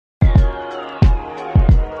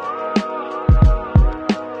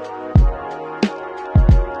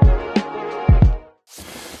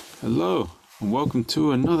Hello, and welcome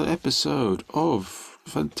to another episode of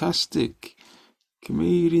Fantastic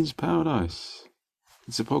Comedians Paradise.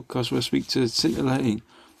 It's a podcast where I speak to scintillating,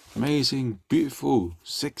 amazing, beautiful,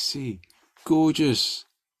 sexy, gorgeous,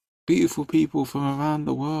 beautiful people from around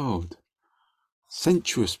the world.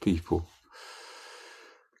 Sensuous people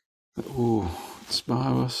that all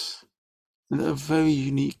inspire us and that are very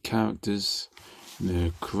unique characters in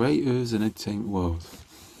the creators and entertainment world.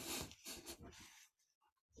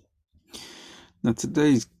 Now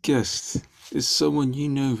today's guest is someone you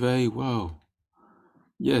know very well.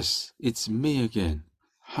 Yes, it's me again.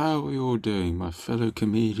 How are we all doing, my fellow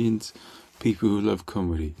comedians, people who love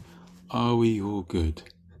comedy? Are we all good?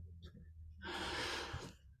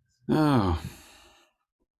 Now,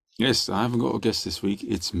 yes, I haven't got a guest this week.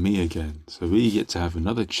 It's me again. So we get to have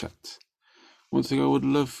another chat. One thing I would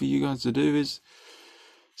love for you guys to do is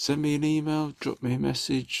send me an email, drop me a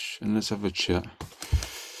message, and let's have a chat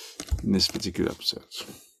in this particular episode.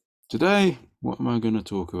 Today, what am I going to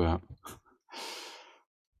talk about?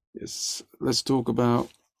 Yes, let's talk about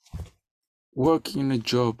working in a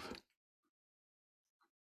job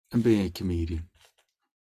and being a comedian.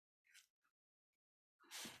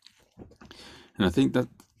 And I think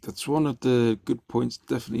that's one of the good points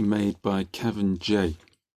definitely made by Kevin J on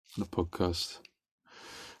the podcast.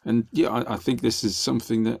 And yeah, I think this is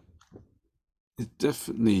something that is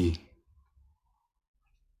definitely,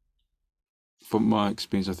 from my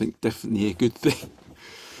experience, I think definitely a good thing.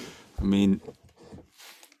 I mean,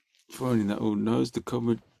 for anyone that all knows, the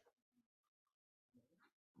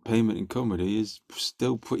payment in comedy is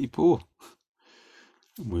still pretty poor.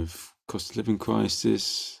 With cost of living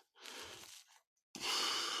crisis,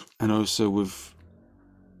 and also with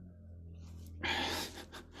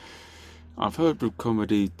I've heard with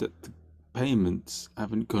comedy that the payments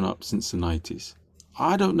haven't gone up since the 90s.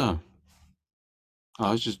 I don't know.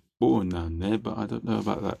 I was just born down there, but I don't know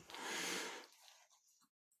about that.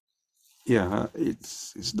 Yeah,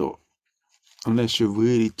 it's not, unless you're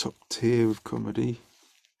really top tier of comedy.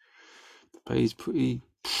 The pay's pretty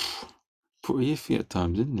iffy at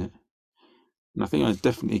times, isn't it? And I think I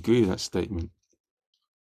definitely agree with that statement.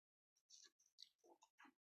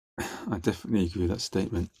 I definitely agree with that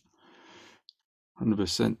statement.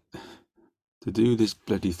 100%. To do this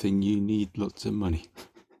bloody thing, you need lots of money.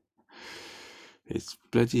 It's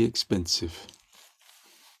bloody expensive.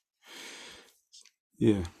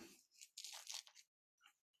 Yeah.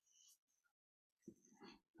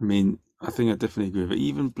 I mean, I think I definitely agree with it.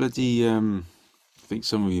 Even bloody, I think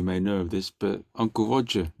some of you may know of this, but Uncle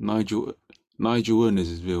Roger, Nigel Wynn is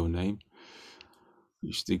his real name.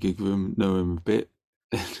 Used to gig with him, know him a bit.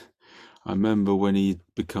 I remember when he'd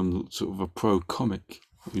become sort of a pro comic.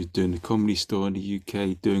 He was doing the Comedy Store in the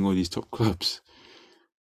UK, doing all these top clubs.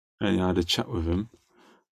 And I had a chat with him.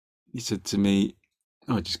 He said to me,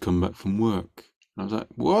 I just come back from work. And I was like,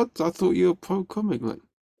 what? I thought you were a pro comic. Like,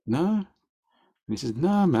 no. And he says,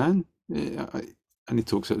 nah, man. Yeah, and he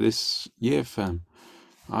talks like this, yeah, fam.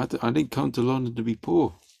 I didn't come to London to be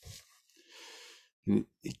poor. And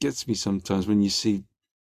it gets me sometimes when you see,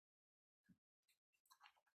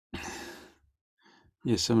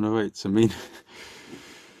 yeah, some of the rates. I mean,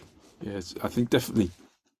 yes, I think definitely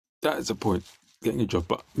that is a point, getting a job.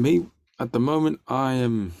 But me, at the moment, I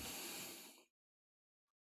am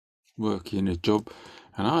working a job,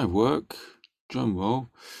 and I work, drum roll,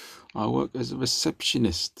 I work as a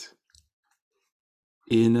receptionist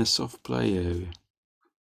in a soft play area.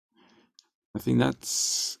 I think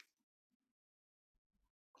that's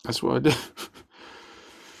what I do.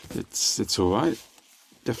 It's all right.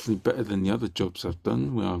 Definitely better than the other jobs I've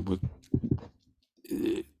done where I would.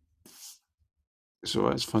 It's all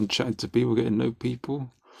right. It's fun chatting to people, getting to know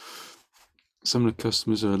people. Some of the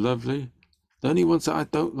customers are lovely. The only ones that I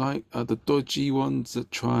don't like are the dodgy ones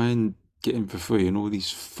that try and get in for free, and all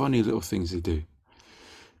these funny little things they do,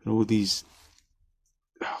 and all these.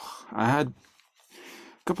 I had a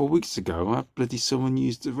couple of weeks ago, someone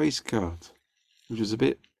used a race card, which was a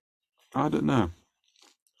bit. I don't know.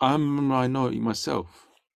 I'm a minority myself,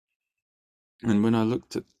 and when I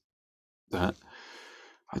looked at that,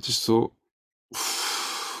 I just thought,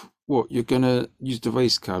 what, you're gonna use the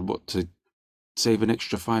race card, what, to save an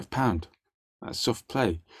extra £5? That's soft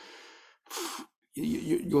play.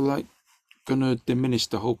 You're like gonna diminish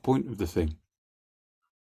the whole point of the thing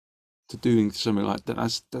to doing something like that.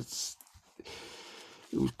 That's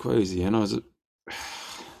it was crazy. And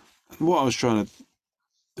what I was trying to,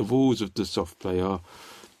 the rules of the soft play are,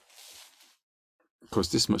 of course,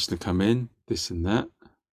 this much to come in, this and that,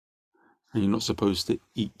 and you're not supposed to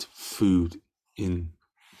eat food in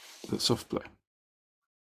the soft play.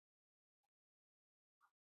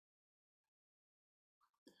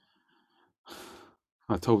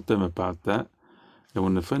 I told them about that, and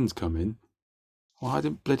when the friends come in, well, I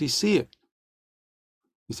didn't bloody see it.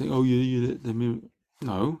 You think, oh, you let them in.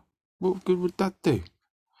 No, what good would that do?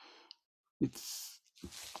 It's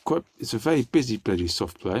it's a very busy bloody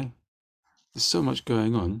soft play. There's so much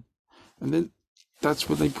going on, and then that's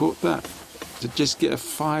when they brought that to just get a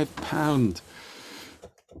 £5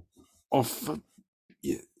 off,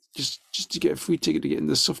 yeah, just to get a free ticket to get in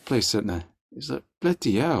the soft play centre. It's like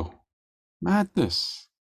bloody hell, madness.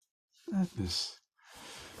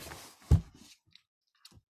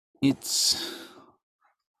 It's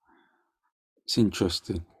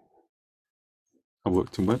interesting. I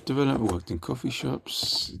worked in web development, I worked in coffee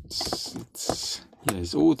shops.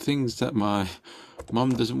 It's all things that my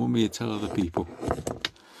mum doesn't want me to tell other people.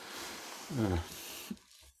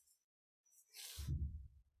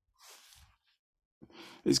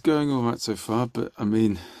 It's going all right so far, but I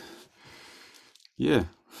mean, yeah,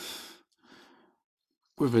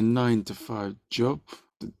 with a 9 to 5 job,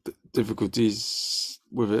 the difficulties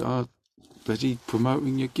with it are bloody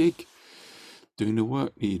promoting your gig, doing the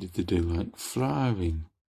work needed to do, like flyering,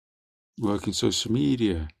 working social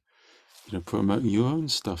media, promoting your own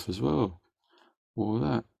stuff as well, all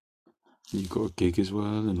that. You've got a gig as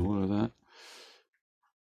well and all of that.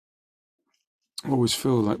 I always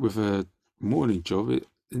feel like with a morning job, it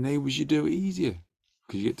enables you to do it easier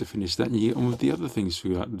because you get to finish that and you get on with the other things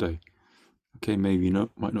throughout the day. Okay, maybe you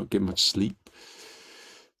might not get much sleep.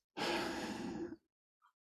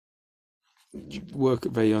 You work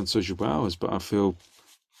at very unsociable hours, but I feel,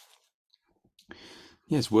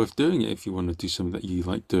 yeah, it's worth doing it if you want to do something that you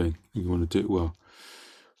like doing and you want to do it well.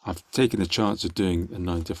 I've taken the chance of doing a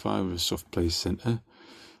 9 to 5 at a soft play centre,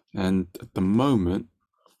 and at the moment,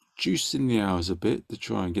 juicing the hours a bit to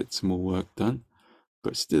try and get some more work done,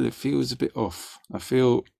 but still it feels a bit off. I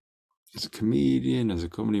feel as a comedian, as a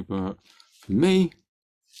comedy, but for me,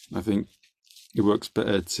 I think it works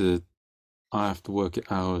better I have to work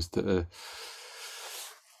at hours that are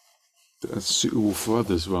suitable for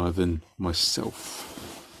others rather than myself.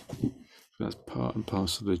 That's part and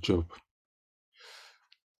parcel of the job.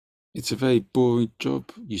 It's a very boring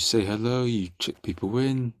job. You say hello, you check people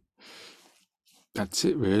in. That's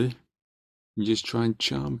it, really. You just try and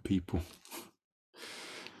charm people.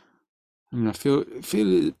 I mean, I feel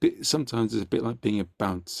a bit. Sometimes it's a bit like being a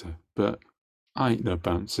bouncer, but I ain't no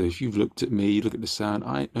bouncer. If you've looked at me, you look at the sound,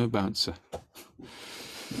 I ain't no bouncer.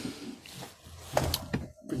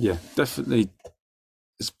 But yeah, definitely,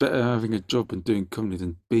 it's better having a job and doing comedy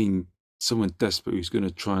than being someone desperate who's going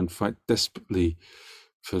to try and fight desperately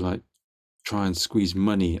for, like, try and squeeze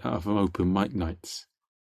money out of open mic nights.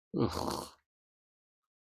 Ugh.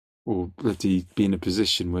 Or bloody be in a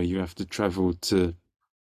position where you have to travel to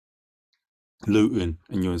Luton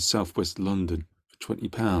and you're in southwest London for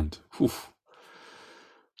 £20. Oof.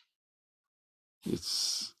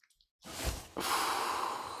 It's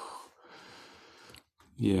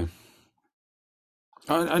yeah,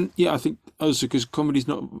 and yeah, I think also because comedy's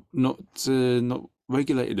not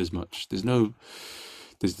regulated as much. There's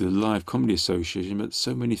the Live Comedy Association, but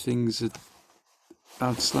so many things are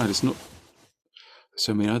outside. It's not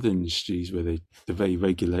so many other industries where they're very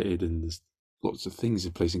regulated and there's lots of things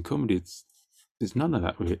in place. In comedy, there's none of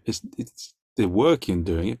that. Really. It's they're working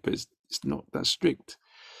doing it, but it's not that strict.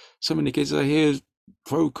 So many cases I hear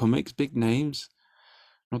pro comics, big names,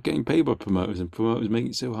 not getting paid by promoters, and promoters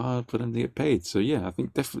making it so hard for them to get paid. So yeah, I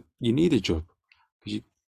think definitely you need a job because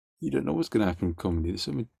you don't know what's going to happen in comedy. There's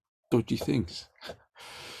so many dodgy things.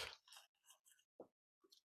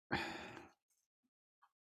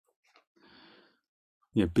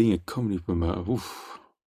 Yeah, being a comedy promoter, oof.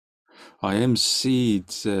 I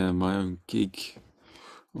emceed my own gig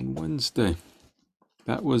on Wednesday.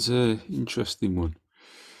 That was an interesting one.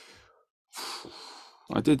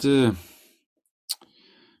 I did for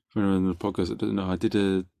anyone on the podcast that doesn't know,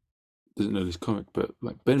 doesn't know this comic, but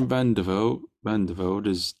like Ben Vandervelde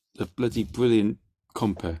is a bloody brilliant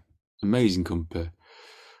compere, amazing compere.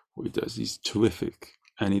 What he does, he's terrific,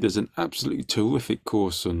 and he does an absolutely terrific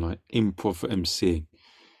course on like improv for MCing.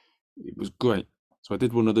 It was great. So I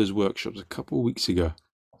did one of those workshops a couple of weeks ago.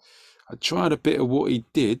 I tried a bit of what he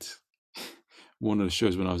did, one of the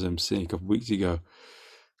shows when I was MCing a couple of weeks ago,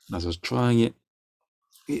 and as I was trying it,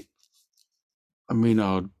 I mean,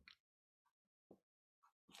 I'd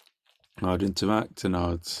interact and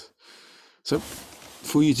so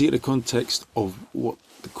for you to get the context of what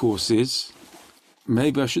the course is,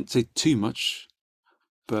 maybe I shouldn't say too much,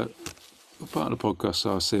 but part of the podcast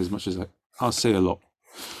I'll say as much as I'll say a lot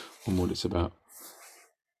on what it's about.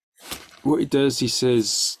 What he does, he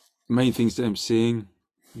says main things to MCing: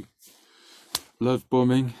 love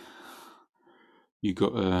bombing, You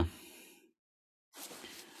got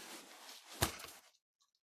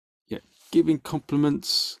yeah, giving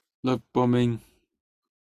compliments, love bombing,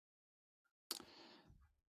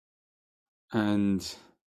 and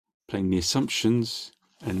playing the assumptions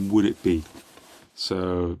and would it be.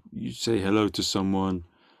 So you say hello to someone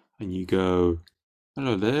and you go,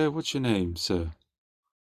 "Hello there, what's your name, sir?"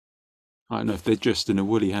 I don't know if they're dressed in a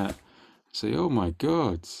woolly hat. Say, "Oh my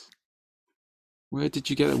God, where did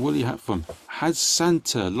you get a woolly hat from? Has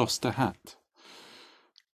Santa lost a hat?"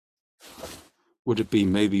 Would it be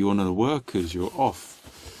maybe you're one of the workers, you're off?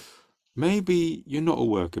 Maybe you're not a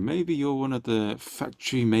worker. Maybe you're one of the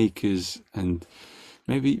factory makers, and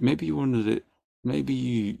maybe you're one of the. Maybe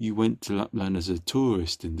you went to Lapland as a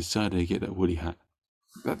tourist and decided to get that woolly hat.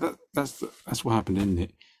 That's what happened, isn't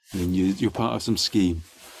it? And then you're part of some scheme.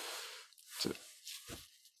 So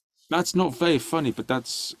that's not very funny, but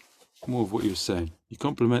that's more of what you were saying. You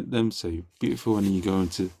compliment them, say you're beautiful, and then you go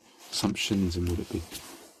into assumptions and would it be.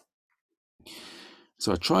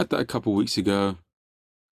 So I tried that a couple of weeks ago,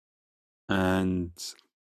 and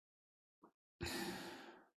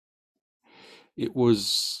it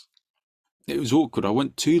was awkward. I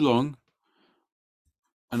went too long,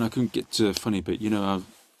 and I couldn't get to a funny bit.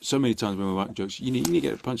 So many times when we write jokes, you need to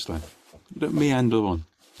get a punchline. You don't meander on,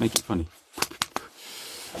 make it funny,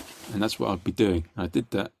 and that's what I'd be doing. And I did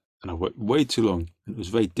that, and I went way too long, and it was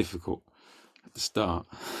very difficult at the start.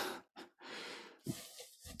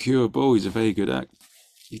 Curable, he's a very good act.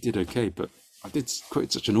 He did okay, but I did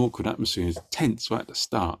create such an awkward atmosphere. It was tense right at the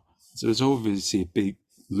start. So there's obviously a big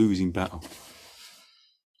losing battle.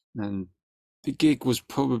 And the gig was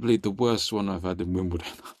probably the worst one I've had in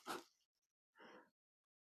Wimbledon.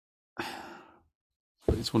 But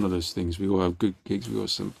it's one of those things. We all have good gigs, we all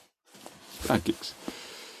have some bad gigs.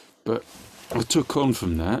 But I took on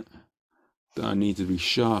from that I need to be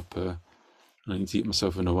sharper and I need to get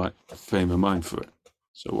myself in the right frame of mind for it.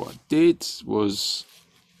 So what I did was,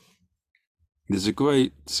 there's a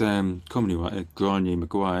great comedy writer, Grania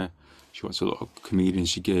Maguire. She writes a lot of comedians.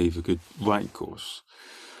 She gave a good writing course.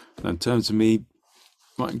 And in terms of me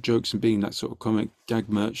writing jokes and being that sort of comic gag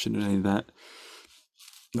merchant and any of that,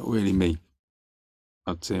 not really me.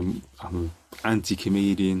 I'd say I'm an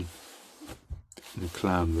anti-comedian and a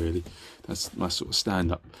clown, really. That's my sort of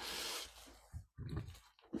stand-up.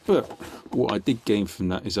 But what I did gain from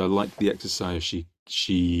that is I like the exercise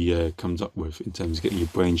she comes up with in terms of getting your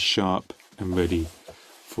brain sharp and ready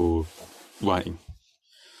for writing.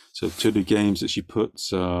 So two of the games that she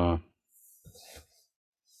puts are,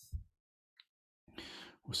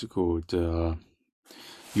 what's it called? You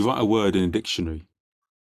write a word in a dictionary,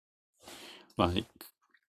 like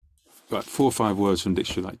 4 or 5 words from the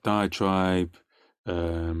dictionary, like diatribe,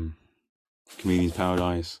 comedian's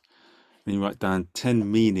paradise. Then you write down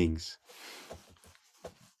 10 meanings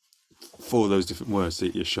for those different words so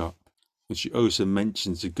that you're sharp. And she also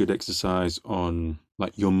mentions a good exercise on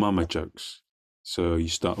like your mama jokes. So you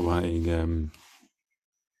start writing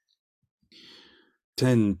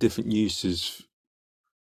 10 different uses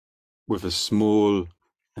with a small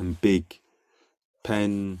and big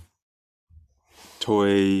pen,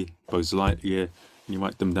 toy, Buzz Lightyear, and you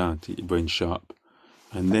write them down to get your brain sharp.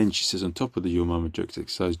 And then she says on top of the your mama jokes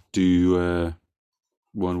exercise, do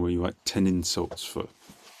one where you write 10 insults for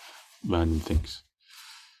random things.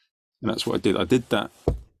 And that's what I did. I did that.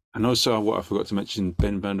 And also what I forgot to mention,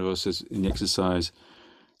 Ben Vanderbilt says in the exercise,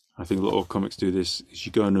 I think a lot of comics do this, is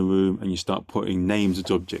you go in a room and you start putting names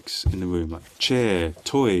of objects in the room, like chair,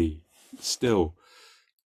 toy, still.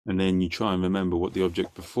 And then you try and remember what the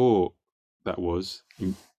object before that was.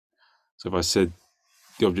 So if I said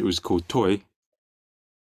the object was called toy,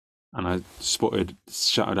 and I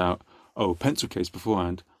shouted out, oh, pencil case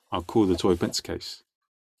beforehand, I'll call the toy pencil case.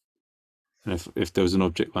 And if there was an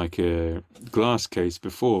object like a glass case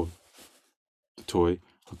before the toy,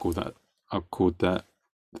 I'll call that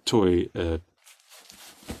the toy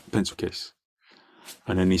pencil case.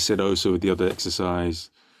 And then he said also with the other exercise,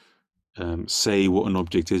 say what an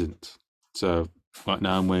object isn't. So right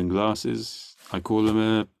now I'm wearing glasses, I call them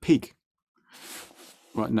a pig.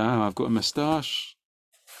 Right now I've got a moustache,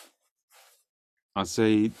 I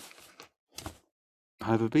say I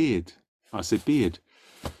have a beard. I say beard.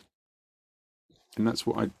 And that's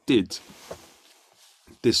what I did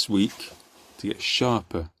this week to get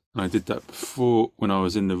sharper. And I did that before when I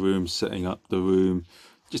was in the room, setting up the room,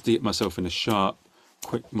 just to get myself in a sharp,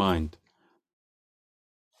 quick mind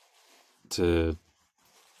to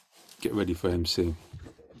get ready for MC.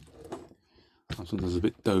 I'm sometimes a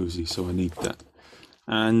bit dozy, so I need that.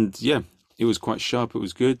 And yeah, it was quite sharp. It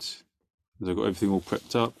was good. I got everything all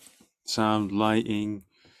prepped up, sound, lighting,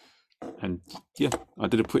 And yeah, I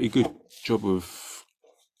did a pretty good job of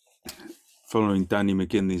following Danny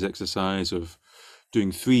McGinley's exercise of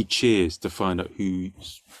doing 3 cheers to find out who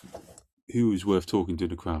is worth talking to in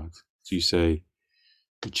the crowd. So you say,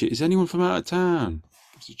 is anyone from out of town?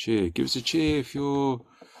 Give us a cheer. Give us a cheer if you're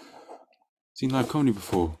seen live comedy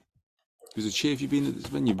before. Give us a cheer if you've been at this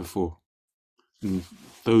venue before. And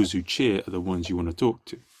those who cheer are the ones you want to talk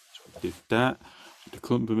to. So I did that, the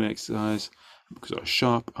compliment exercise. Because I was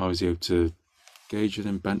sharp, I was able to gauge with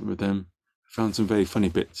them, banter with them. Found some very funny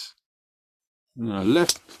bits. And I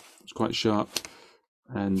left, it was quite sharp,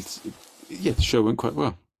 and yeah, the show went quite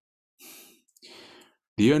well.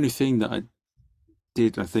 The only thing that I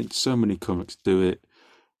did, I think so many comics do it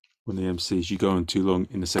when they MC, is you go on too long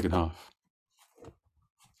in the second half.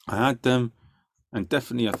 I had them, and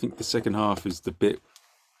definitely I think the second half is the bit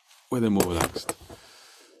where they're more relaxed.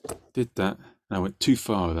 Did that, and I went too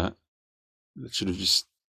far with that. I should have just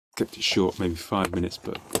kept it short, maybe 5 minutes,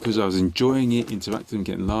 but because I was enjoying it, interacting,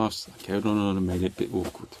 getting laughs, I carried on and made it a bit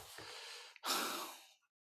awkward.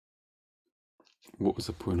 What was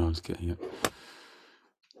the point I was getting at?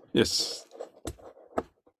 Yes.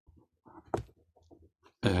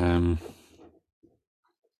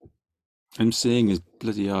 MCing is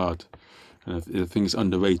bloody hard, and I think it's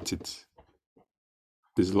underrated.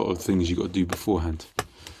 There's a lot of things you got to do beforehand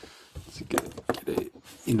to get it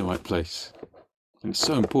in the right place, and it's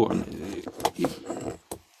so important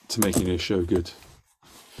to making a show good.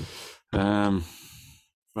 I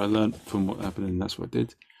learned from what happened, and that's what I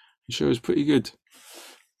did. The show was pretty good.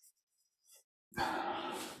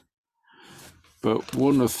 But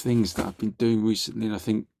one of the things that I've been doing recently, and I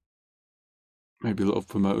think maybe a lot of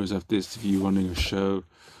promoters have this, if you're running a show,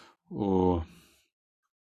 or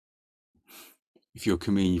if you're a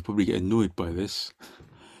comedian, you probably get annoyed by this,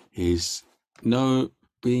 is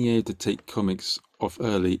being able to take comics off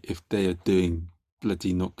early if they are doing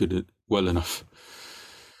bloody not good at well enough.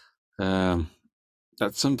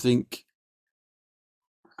 That's something.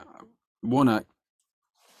 One act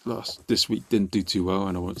this week didn't do too well,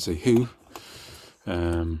 and I won't say who.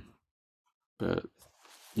 But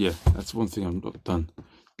yeah, that's one thing I've not done.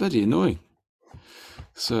 Bloody annoying.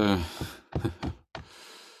 So I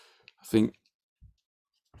think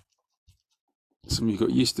something you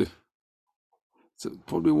got used to. So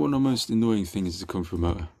probably one of the most annoying things as a comedy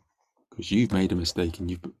promoter, because you've made a mistake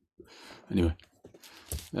and anyway.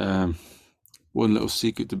 One little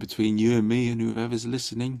secret between you and me and whoever's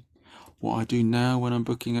listening, what I do now when I'm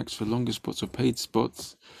booking acts for longer spots or paid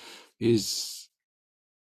spots is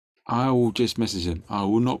I will just message them. I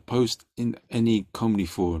will not post in any comedy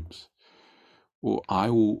forums, or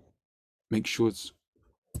I will make sure it's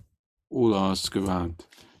all ask around.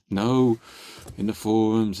 No, in the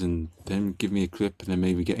forums and then give me a clip and then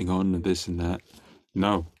maybe getting on and this and that.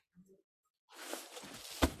 No.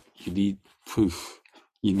 You need proof.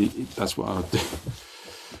 That's what I'll do.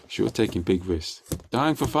 Sure, taking big risks.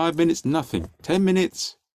 Dying for 5 minutes, nothing. 10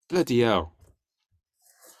 minutes, bloody hell.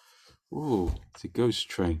 Oh, it's a ghost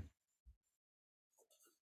train.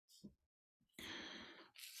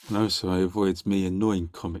 And also, I avoid me annoying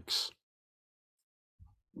comics.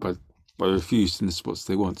 But I refuse in the spots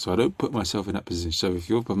they want, so I don't put myself in that position. So if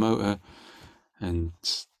you're a promoter, and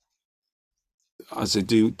I say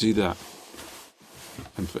do that.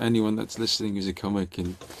 And for anyone that's listening who's a comic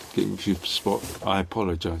and getting a spot, I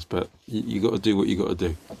apologise, but you got to do what you got to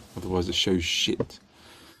do. Otherwise, the show's shit.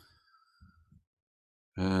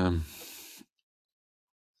 What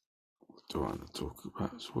do I want to talk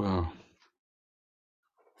about as well?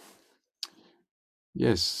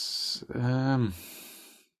 Yes.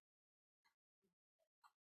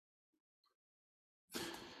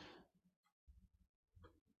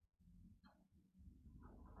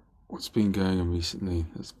 What's been going on recently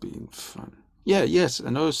that's been fun? Yeah, yes,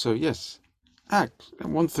 and also, yes, act.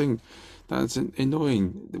 And one thing that's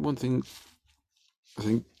annoying, the one thing I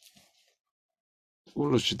think all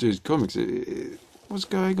of us should do is comics. What's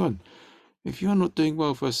going on? If you're not doing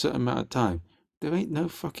well for a certain amount of time, there ain't no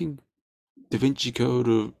fucking Da Vinci Code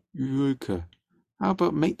or Eureka. How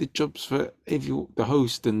about make the jobs for the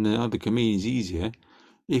host and the other comedians easier?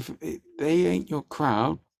 If they ain't your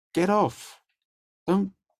crowd, get off.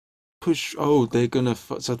 Don't push. Oh, they're gonna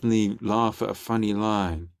suddenly laugh at a funny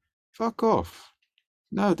line. Fuck off.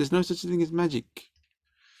 No, there's no such thing as magic.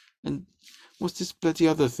 And what's this bloody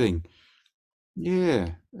other thing? Yeah,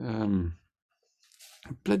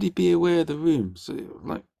 bloody be aware of the room. So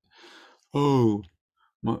like, oh,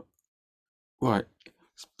 right,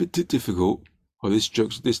 it's a bit difficult. Oh, the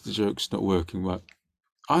joke's not working. Right,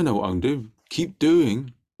 I know what I'm doing. Keep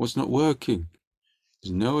doing what's not working.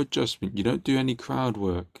 There's no adjustment. You don't do any crowd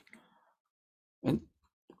work. And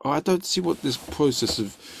I don't see what this process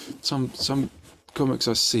of some comics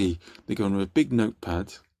I see, they go on with a big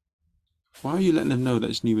notepad. Why are you letting them know that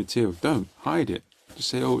it's new material? Don't hide it. Just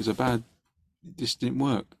say, oh, this didn't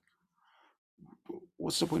work.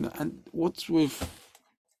 What's the point? And what's with,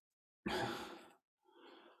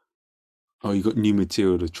 oh, you got new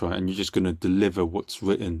material to try and you're just going to deliver what's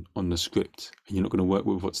written on the script and you're not going to work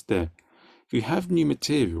with what's there. If you have new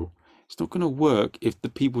material, it's not going to work if the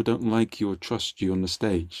people don't like you or trust you on the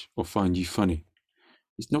stage or find you funny.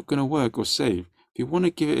 It's not going to work or save. If you want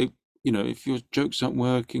to give it, if your jokes aren't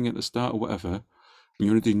working at the start or whatever, and you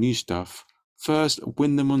want to do new stuff, first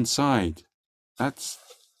win them on side.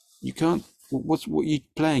 You can't. What are you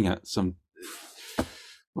playing at?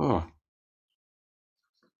 Oh,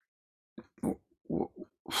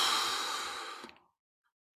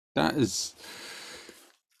 that is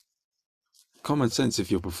common sense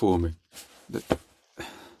if you're performing.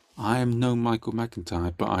 I am no Michael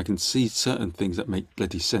McIntyre, but I can see certain things that make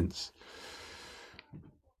bloody sense.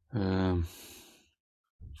 Now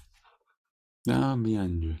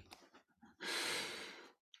meandering.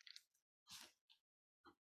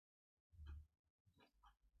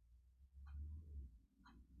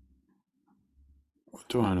 What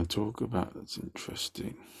do I want to talk about that's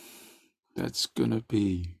interesting? That's gonna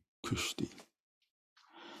be Kushti.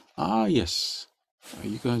 Ah, yes. Are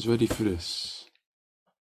you guys ready for this?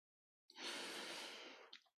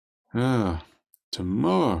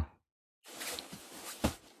 Tomorrow.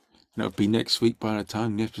 It'll be next week by the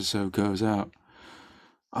time the episode goes out.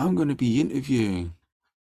 I'm going to be interviewing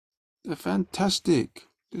the fantastic,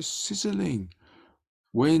 the sizzling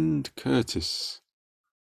Wend Curtis.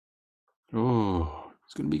 Oh,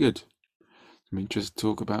 it's going to be good. I'm interested to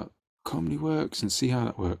talk about comedy works and see how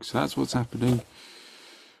that works. So that's what's happening.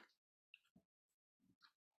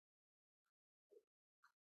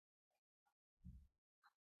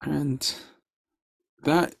 And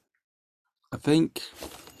that, I think,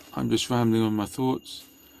 I'm just rambling on my thoughts,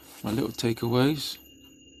 my little takeaways.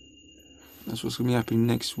 That's what's going to be happening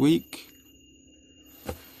next week.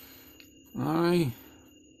 I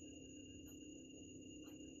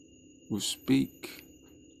will speak.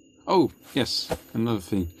 Oh, yes, another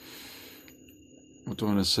thing. What do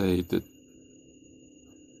I want to say?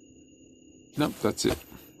 Nope, that's it.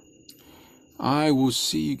 I will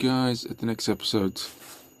see you guys at the next episode.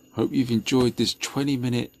 Hope you've enjoyed this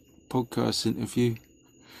 20-minute podcast interview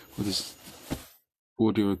or this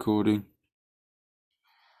audio recording.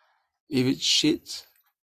 If it's shit,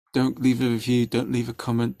 don't leave a review, don't leave a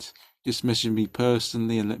comment. Just message me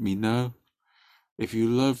personally and let me know. If you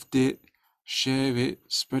loved it, share it,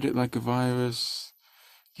 spread it like a virus,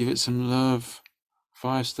 give it some love,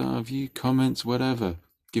 5-star review, comments, whatever.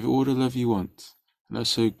 Give it all the love you want. And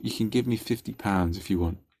also, you can give me £50 if you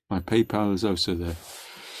want. My PayPal is also there.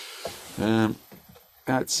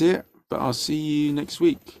 That's it, but I'll see you next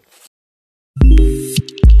week.